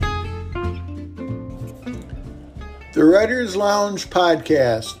The Writer's Lounge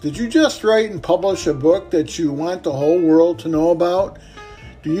podcast. Did you just write and publish a book that you want the whole world to know about?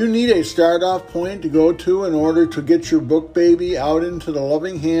 Do you need a start-off point to go to in order to get your book baby out into the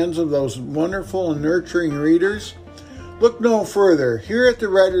loving hands of those wonderful and nurturing readers? Look no further. Here at the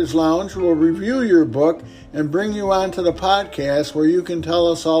Writer's Lounge, we'll review your book and bring you onto the podcast where you can tell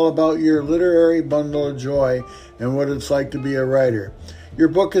us all about your literary bundle of joy and what it's like to be a writer. Your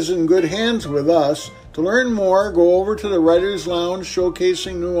book is in good hands with us. To learn more, go over to the Writer's Lounge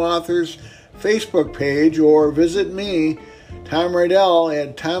Showcasing New Authors Facebook page or visit me, Tom Rydell,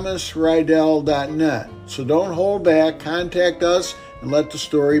 at thomasrydell.net. So don't hold back, contact us, and let the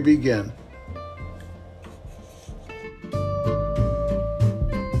story begin.